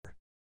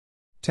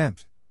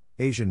Tempt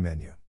Asian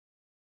menu.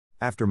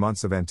 After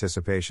months of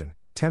anticipation,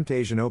 Tempt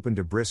Asian opened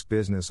a brisk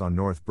business on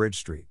North Bridge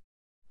Street.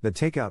 The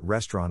takeout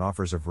restaurant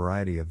offers a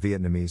variety of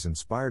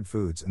Vietnamese-inspired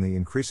foods and the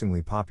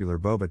increasingly popular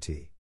boba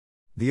tea.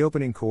 The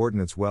opening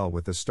coordinates well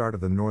with the start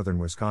of the Northern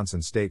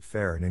Wisconsin State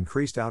Fair and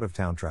increased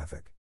out-of-town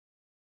traffic.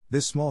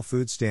 This small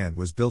food stand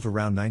was built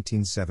around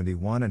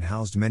 1971 and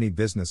housed many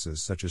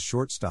businesses such as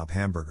Shortstop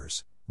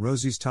Hamburgers,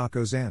 Rosie's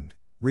Tacos and,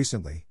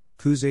 recently,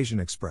 Koo's Asian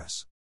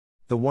Express.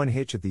 The one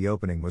hitch at the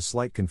opening was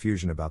slight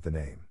confusion about the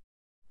name.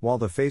 While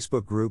the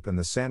Facebook group and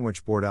the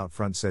sandwich board out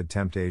front said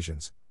Tempt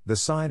Asians, the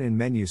sign and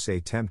menu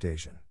say Tempt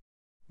Asian.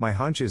 My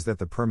hunch is that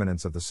the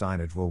permanence of the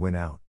signage will win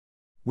out.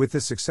 With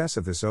the success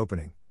of this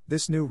opening,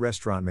 this new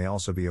restaurant may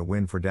also be a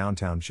win for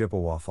downtown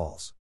Chippewa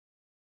Falls.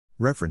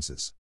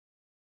 References.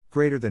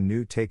 Greater than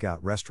new takeout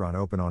restaurant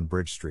open on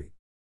Bridge Street.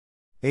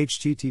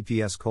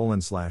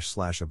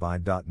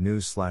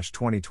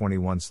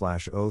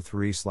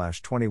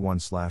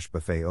 https://abide.news/2021/03/21/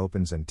 buffet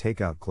opens and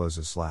takeout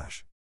closes/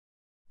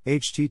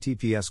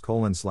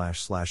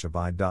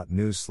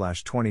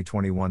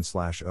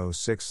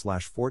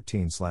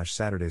 https://abide.news/2021/06/14/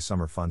 Saturday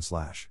Summer Fun/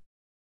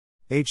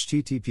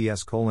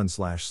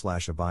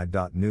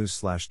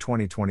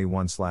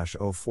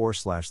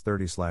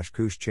 https://abide.news/2021/04/30/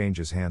 Koosh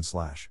changes hands/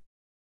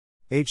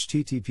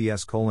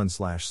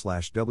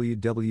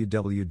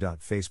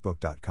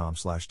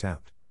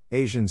 https://www.facebook.com/tempt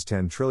Asians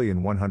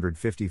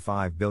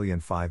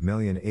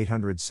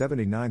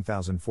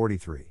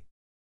 10,155,005,879,043.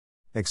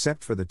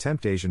 Except for the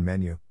Tempt Asian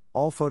menu,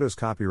 all photos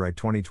copyright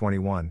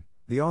 2021,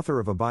 the author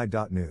of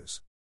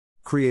Abide.News.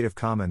 Creative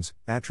Commons,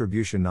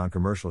 Attribution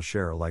Non-Commercial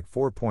Share Alike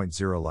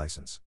 4.0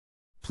 license.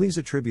 Please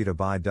attribute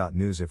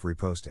Abide.News if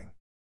reposting.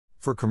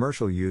 For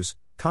commercial use,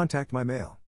 contact my mail.